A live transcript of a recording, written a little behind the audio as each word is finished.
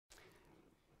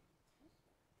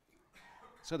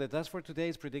So the task for today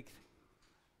is predict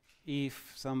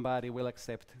if somebody will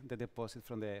accept the deposit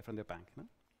from the bank. No?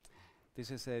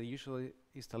 This is a usual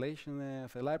installation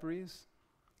of the libraries,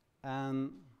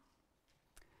 and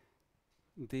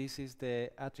this is the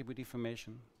attribute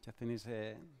information. I think it's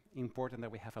important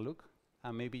that we have a look,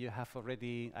 and maybe you have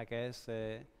already a guess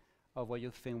of what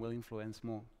you think will influence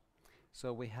more.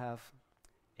 So we have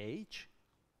age,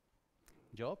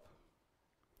 job,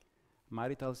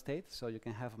 marital state, so you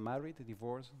can have married,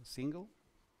 divorced, single,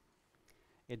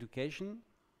 education,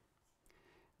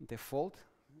 default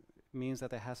means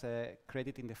that it has a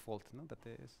credit in default, no? That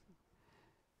is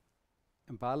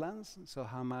balance, so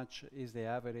how much is the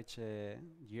average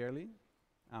yearly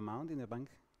amount in the bank.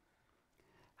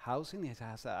 Housing, it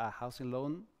has a housing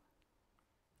loan,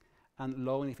 and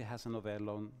loan if it has another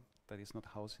loan that is not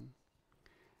housing.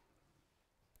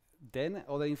 Then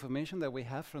other information that we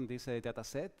have from this data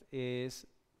set is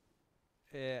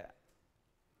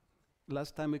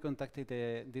last time we contacted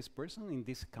this person in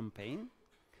this campaign.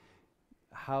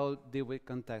 How did we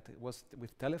contact? It was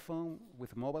with telephone,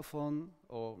 with mobile phone,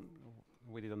 or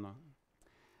we didn't know.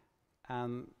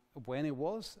 And when it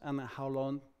was, and how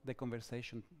long the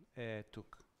conversation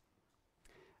took.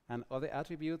 And other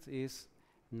attributes is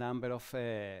number of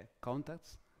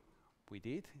contacts we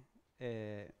did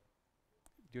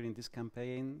during this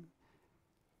campaign,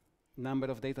 number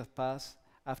of days passed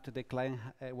after the client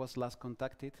was last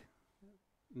contacted,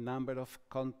 number of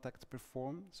contacts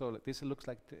performed. So this looks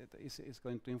like it's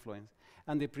going to influence.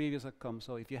 And the previous outcome.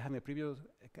 So if you have a previous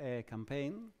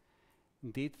campaign,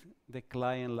 did the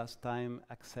client last time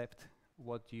accept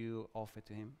what you offered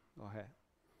to him or her?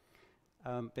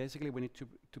 Basically, we need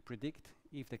to predict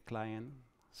if the client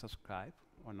subscribed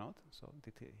or not. So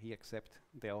did he accept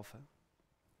the offer?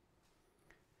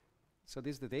 So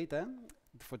this is the data.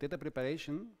 For data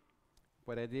preparation,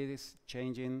 what I did is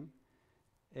changing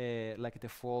like the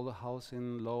default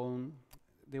housing loan.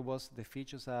 There was the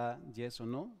features are yes or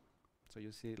no. So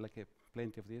you see like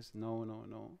plenty of this, no, no,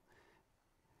 no.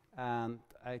 And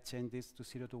I changed this to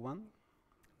 0 to 1.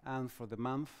 And for the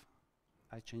month,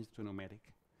 I changed to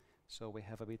numeric. So we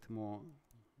have a bit more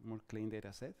clean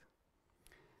data set.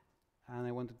 And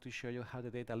I wanted to show you how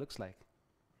the data looks like.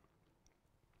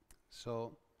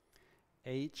 So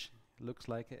age looks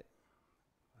like,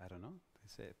 I don't know,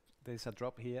 there's a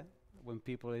drop here. When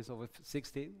people is over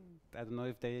 60, I don't know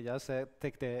if they just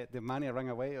take the money and run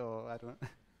away, or I don't know.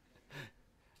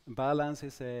 Balance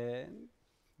is,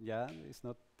 yeah,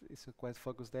 it's quite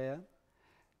focused there.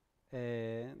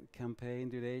 Campaign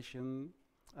duration,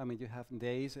 I mean, you have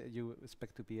days you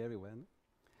expect to be everywhere. No?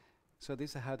 So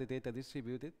this is how the data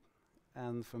distributed.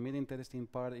 And for me, the interesting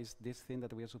part is this thing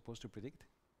that we are supposed to predict.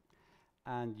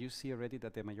 And you see already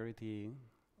that the majority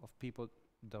of people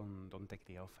don't take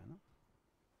the offer. No?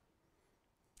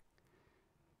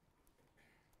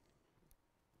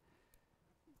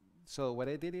 So what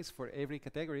I did is for every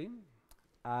category,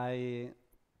 I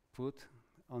put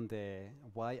on the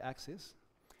y-axis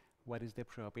what is the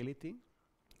probability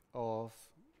of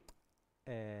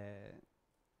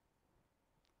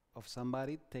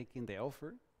somebody taking the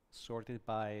offer sorted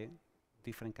by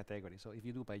different categories. So if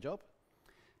you do by job,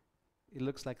 it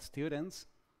looks like students,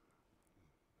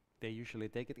 they usually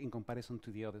take it in comparison to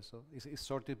the others. So it's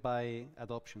sorted by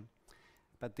adoption.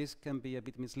 But this can be a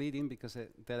bit misleading because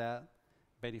there are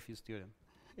very few students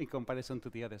in comparison to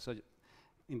the others. So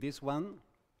in this one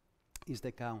is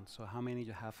the count, so how many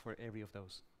you have for every of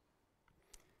those.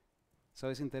 So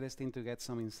it's interesting to get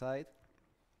some insight.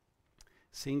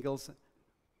 Singles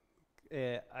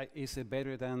is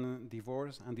better than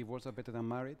divorce, and divorce are better than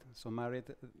married. So married,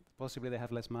 possibly they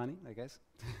have less money, I guess.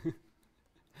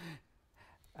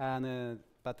 And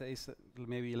but it's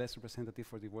maybe less representative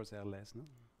for divorce, they are less. No?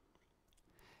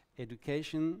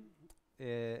 Education,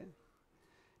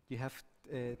 you have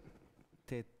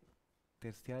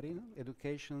tertiary, no?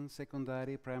 Education,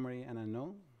 secondary, primary, and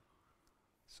unknown.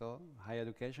 So higher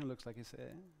education looks like is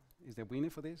the winner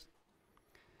for this.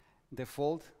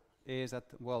 Default is that,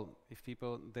 well, if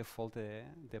people default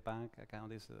the bank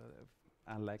account is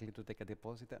unlikely to take a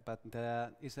deposit, but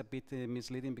that is a bit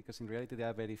misleading because in reality there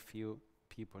are very few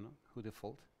people, no, who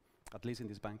default, at least in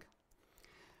this bank.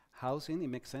 Housing, it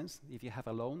makes sense. If you have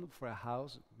a loan for a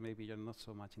house, maybe you're not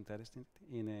so much interested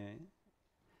in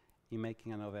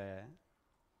making another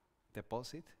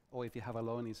deposit, or if you have a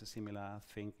loan, it's a similar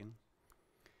thinking.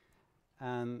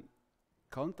 And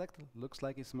contact looks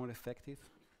like it's more effective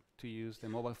to use the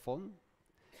mobile phone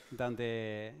than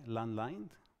the landline,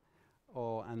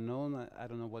 or unknown, I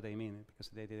don't know what they mean, because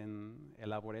they didn't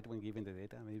elaborate when giving the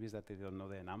data. Maybe it's that they don't know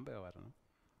the number, or I don't know.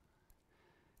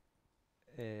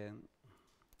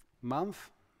 Month,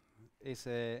 is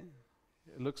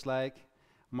looks like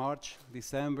March,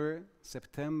 December,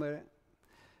 September,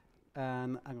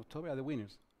 and October are the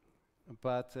winners.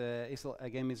 But it's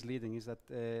again misleading. Is that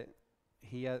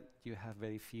here you have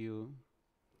very few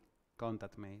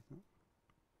contact made. No?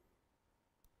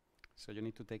 So you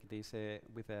need to take this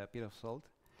with a bit of salt.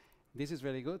 This is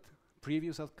very good.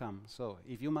 Previous outcome. So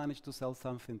if you manage to sell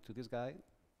something to this guy,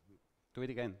 do it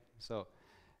again. So,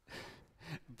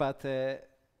 but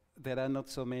there are not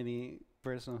so many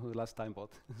persons who last time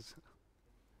bought.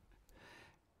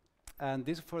 And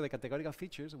this for the categorical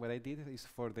features. What I did is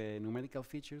for the numerical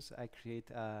features, I create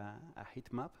a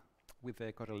heat map with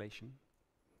a correlation.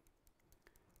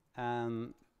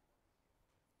 And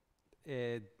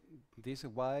this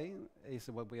Y is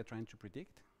what we are trying to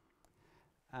predict.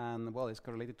 And well, it's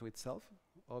correlated to itself,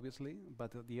 obviously,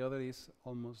 but the other is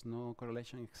almost no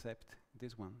correlation except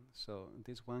this one. So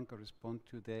this one corresponds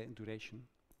to the duration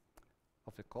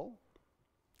of the call.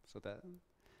 So that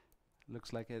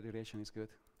looks like a duration is good.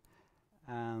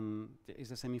 And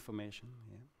it's the same information.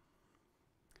 Yeah.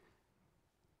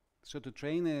 So to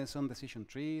train some decision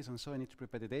trees and so I need to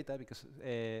prepare the data because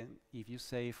if you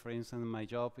say, for instance, my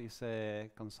job is a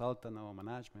consultant or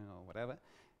management or whatever,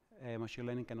 machine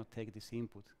learning cannot take this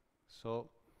input. So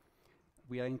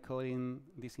we are encoding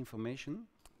this information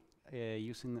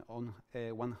using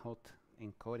one-hot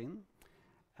encoding.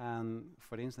 And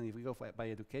for instance, if we go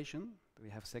by education, we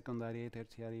have secondary,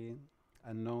 tertiary,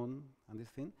 unknown, and this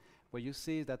thing. What you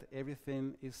see is that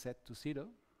everything is set to 0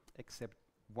 except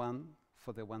 1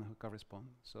 for the one who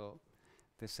corresponds. So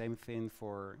the same thing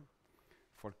for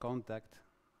contact,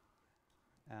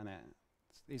 and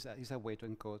is a way to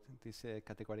encode this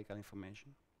categorical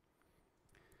information.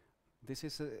 This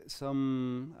is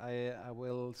some, I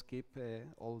will skip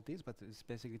all this, but it's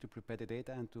basically to prepare the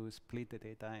data and to split the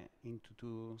data into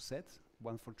 2 sets,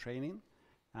 one for training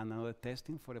and another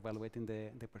testing for evaluating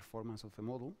the performance of the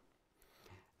model.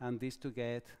 And this to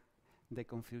get the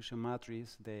confusion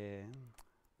matrix, the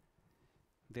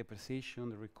precision,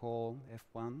 the recall,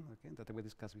 F1, okay, that we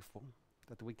discussed before,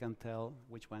 that we can tell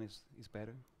which one is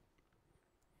better.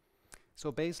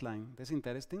 So baseline, that's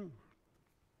interesting.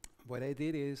 What I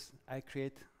did is I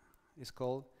create, it's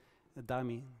called a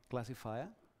Dummy Classifier.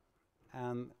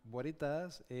 And what it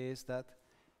does is that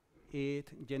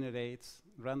it generates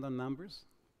random numbers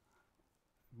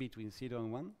between 0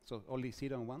 and 1, so only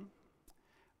 0 and 1,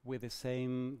 with the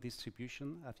same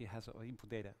distribution as it has input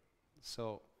data.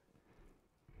 So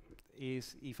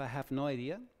if I have no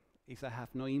idea, if I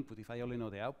have no input, if I only know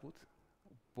the output,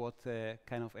 what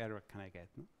kind of error can I get?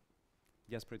 No?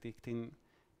 Just predicting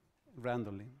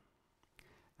randomly.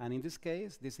 And in this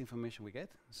case, this information we get.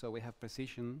 So we have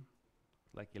precision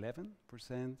like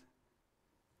 11%,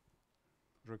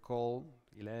 recall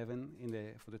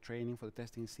 11 for the training, for the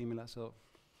testing similar. So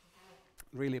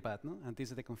really bad, no? And this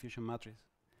is the confusion matrix.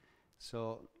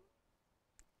 So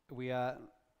we are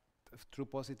true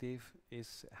positive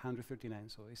is 139.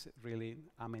 So it's really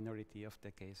a minority of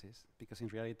the cases because in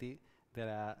reality there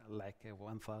are like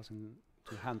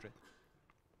 1,200.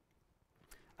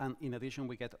 And in addition,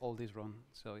 we get all this wrong,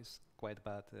 so it's quite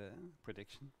bad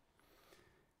prediction.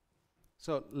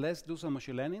 So let's do some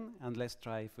machine learning, and let's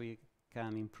try if we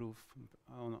can improve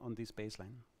on this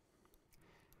baseline.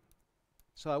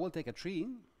 So I will take a tree,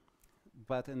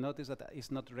 but notice that it's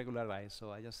not regularized.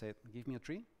 So I just said, give me a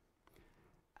tree.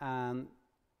 And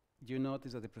you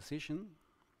notice that the precision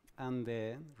and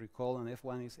the recall and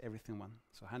F1 is everything 1,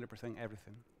 so 100%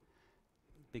 everything.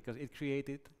 Because it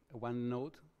created one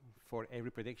node for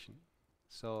every prediction.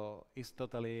 So it's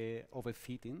totally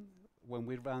overfitting. When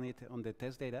we run it on the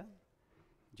test data,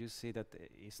 you see that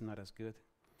it's not as good.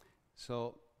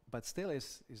 So, but still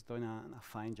it's doing a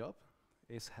fine job.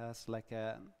 It has like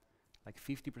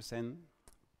 50%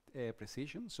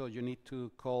 precision. So you need to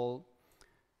call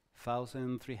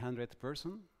 1,300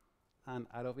 person, and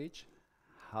out of each,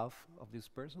 half of this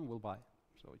person will buy.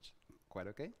 So it's quite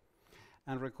okay.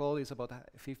 And recall is about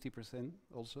 50%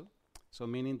 also. So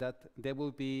meaning that there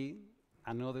will be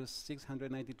another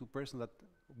 692 persons that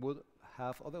would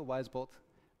have otherwise bought,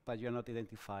 but you are not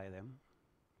identify them.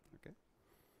 Okay.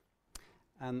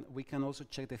 And we can also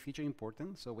check the feature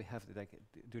importance. So we have the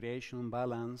duration,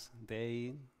 balance,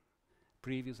 day,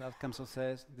 previous outcome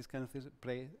success, this kind of things.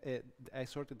 I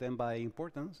sorted them by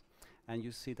importance, and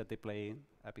you see that they play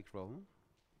a big role.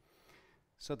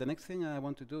 So the next thing I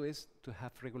want to do is to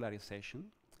have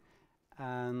regularization.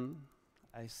 And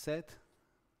I said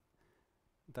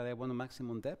that I want a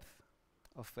maximum depth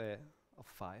of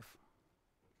 5.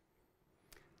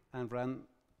 And run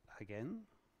again.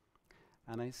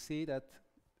 And I see that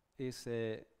is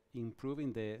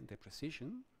improving the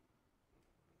precision.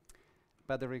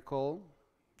 but the recall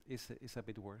is a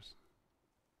bit worse.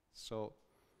 So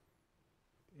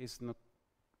it's not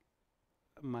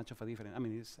much of a difference. I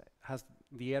mean, it has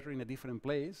the error in a different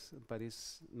place, but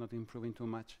it's not improving too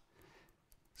much.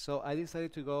 So I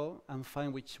decided to go and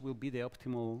find which will be the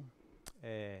optimal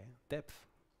depth.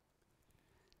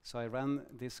 So I ran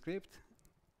this script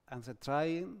and said,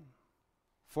 try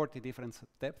 40 different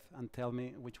depths and tell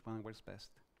me which one works best.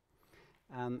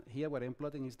 And here what I'm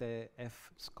plotting is the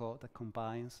F score that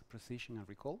combines precision and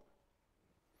recall.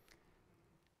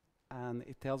 And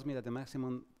it tells me that the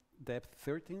maximum depth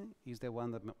 13 is the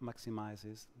one that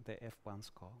maximizes the F1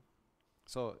 score.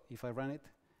 So if I run it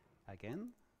again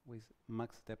with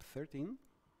max depth 13,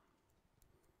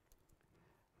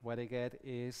 what I get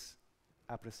is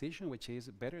a precision which is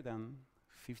better than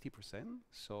 50%.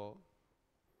 So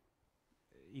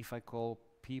if I call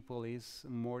people is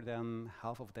more than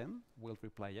half of them will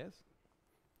reply yes.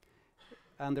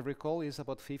 And the recall is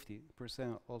about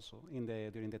 50% also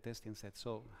during the testing set.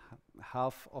 So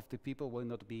half of the people will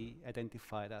not be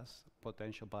identified as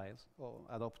potential buyers or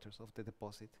adopters of the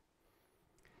deposit.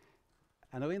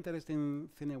 Another interesting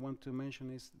thing I want to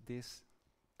mention is this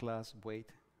class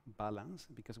weight balance,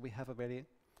 because we have a very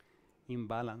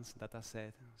imbalanced data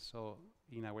set. So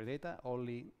in our data,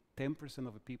 only 10%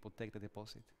 of the people take the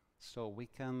deposit. So we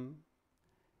can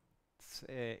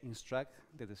instruct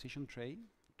the decision tree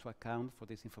to account for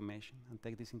this information and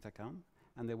take this into account.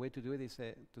 And the way to do it is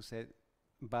to say,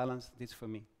 balance this for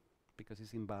me, because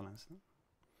it's imbalanced. No?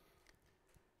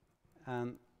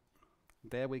 And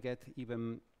there we get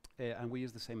even, and we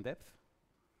use the same depth.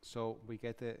 So we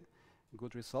get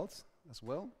good results as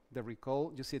well. The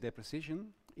recall, you see the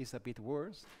precision is a bit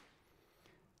worse,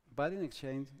 but in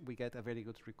exchange, we get a very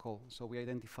good recall. So we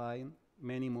identify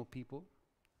many more people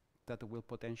that will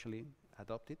potentially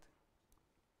adopt it.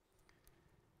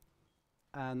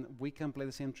 And we can play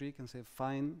the same trick and say,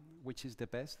 find which is the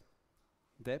best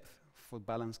depth for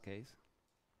balanced case,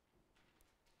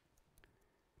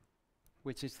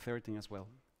 which is 13 as well.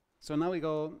 So now we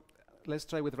go, let's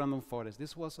try with random forest.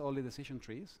 This was only decision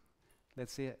trees.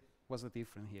 Let's see what's the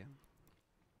difference here.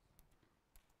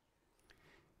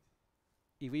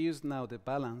 If we use now the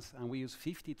balance and we use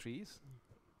 50 trees,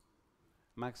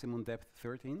 maximum depth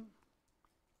 13,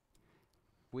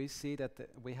 we see that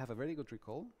we have a very good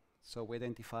recall. So we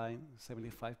identify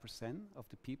 75% of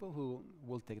the people who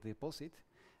will take the deposit,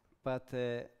 but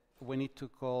we need to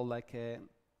call like a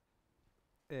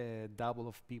double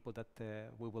of people that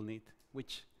we will need,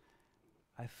 which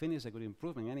I think is a good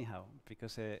improvement anyhow,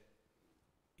 because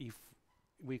if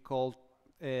we call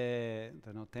 10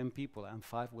 people and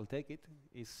 5 will take it,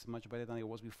 it's much better than it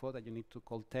was before, that you need to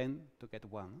call 10 to get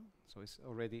 1. So it's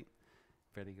already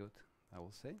very good, I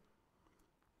will say.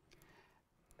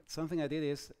 Something I did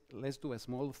is, let's do a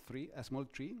small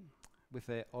tree with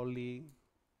only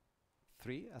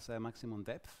 3 as a maximum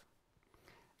depth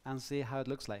and see how it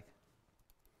looks like.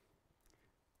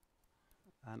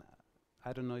 And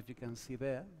I don't know if you can see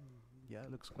there. Yeah,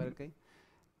 it looks quite okay.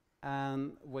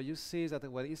 And what you see is that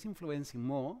what is influencing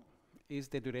more is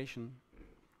the duration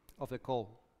of the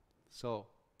call. So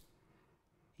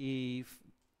if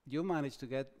you manage to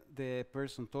get the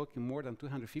person talking more than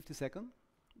 250 seconds,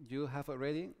 you have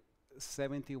already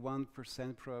 71%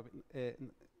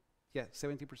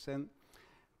 70%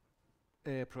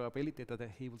 probability that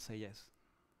he will say yes.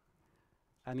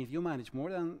 And if you manage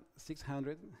more than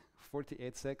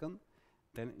 648 seconds,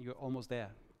 then you're almost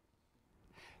there.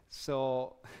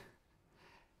 So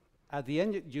at the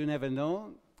end, you never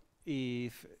know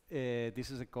if this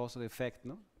is a cause or effect,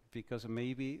 no? Because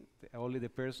maybe only the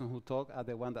person who talk are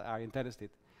the ones that are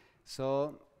interested.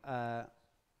 So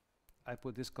I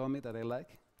put this comment that I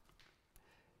like.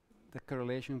 The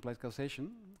correlation implies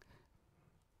causation.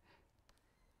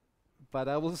 But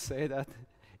I will say that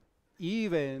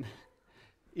even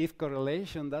if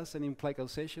correlation doesn't imply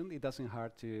causation, it doesn't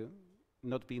hurt to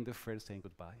not being the first saying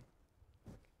goodbye.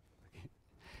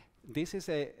 This is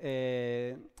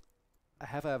I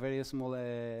have a very small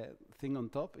thing on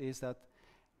top, is that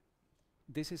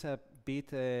this is a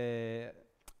bit,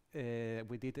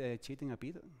 we did cheating a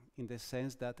bit, in the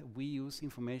sense that we use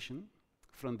information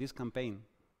from this campaign.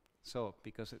 So,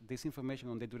 because this information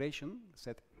on the duration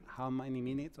said how many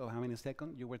minutes or how many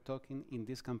seconds you were talking in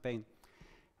this campaign.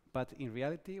 But in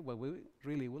reality, what we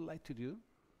really would like to do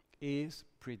is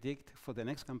predict for the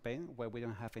next campaign where we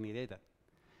don't have any data.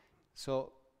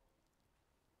 So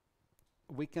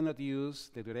we cannot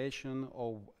use the duration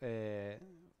or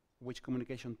which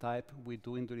communication type we're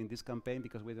doing during this campaign,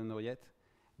 because we don't know yet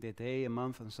the day, a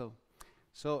month, and so.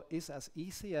 So it's as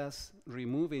easy as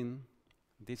removing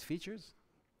these features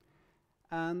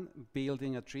and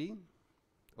building a tree.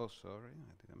 Oh, sorry,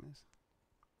 I did a mess.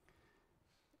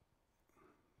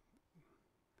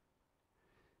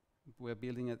 We're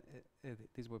building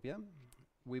this web, yeah.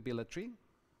 We build a tree,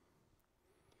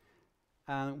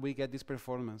 and we get this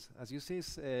performance. As you see,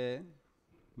 it's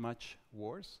much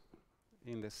worse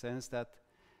in the sense that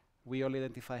we only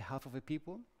identify half of the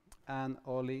people, and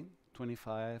only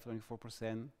 25,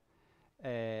 24%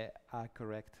 are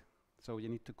correct. So you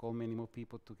need to call many more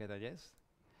people to get a yes.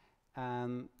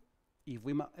 And if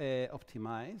we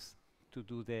optimize to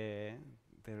do the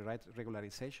right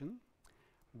regularization,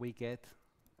 we get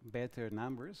better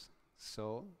numbers.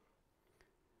 So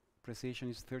precision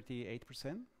is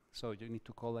 38%. So you need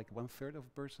to call like 1/3 of a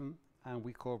person, and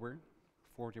we cover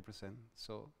 40%.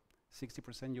 So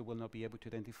 60% you will not be able to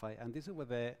identify. And this is where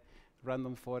the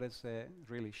random forests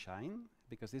really shine,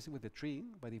 because this is with the tree.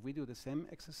 But if we do the same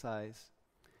exercise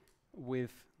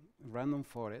with random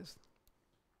forest,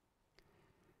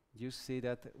 you see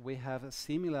that we have a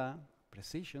similar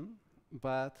precision,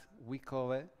 but we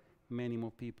cover many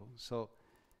more people. So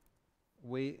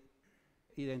we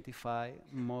identify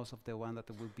most of the ones that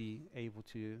will be able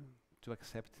to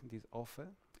accept this offer,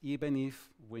 even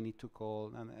if we need to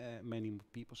call many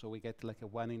people. So we get like a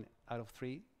 1 out of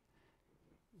 3,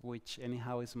 which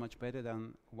anyhow is much better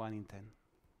than 1 in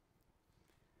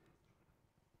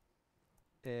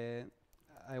 10.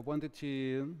 I wanted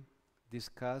to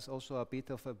discuss also a bit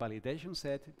of a validation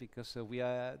set, because we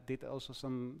did also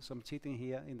some cheating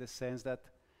here, in the sense that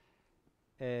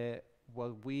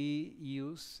what we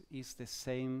use is the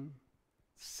same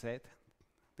set,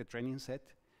 the training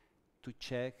set, to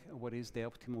check what is the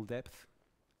optimal depth,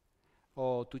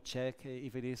 or to check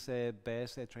if it is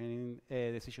best training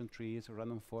decision trees or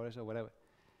random forest or whatever.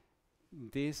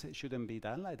 This shouldn't be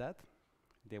done like that.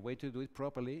 The way to do it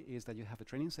properly is that you have a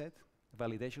training set,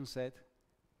 validation set,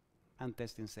 and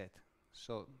testing set.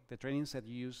 So the training set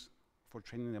you use for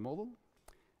training the model,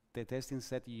 the testing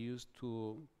set you use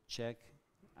to check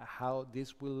how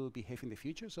this will behave in the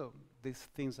future, so these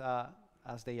things are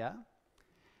as they are,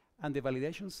 and the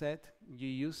validation set, you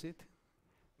use it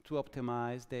to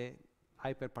optimize the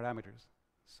hyperparameters.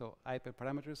 So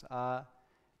hyperparameters are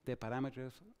the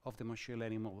parameters of the machine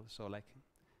learning model, so like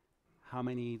how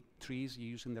many trees you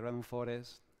use in the random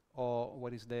forest, or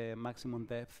what is the maximum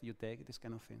depth you take, these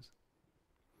kind of things.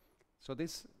 So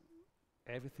this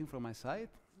everything from my side,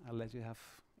 unless you have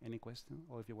any question,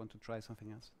 or if you want to try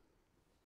something else.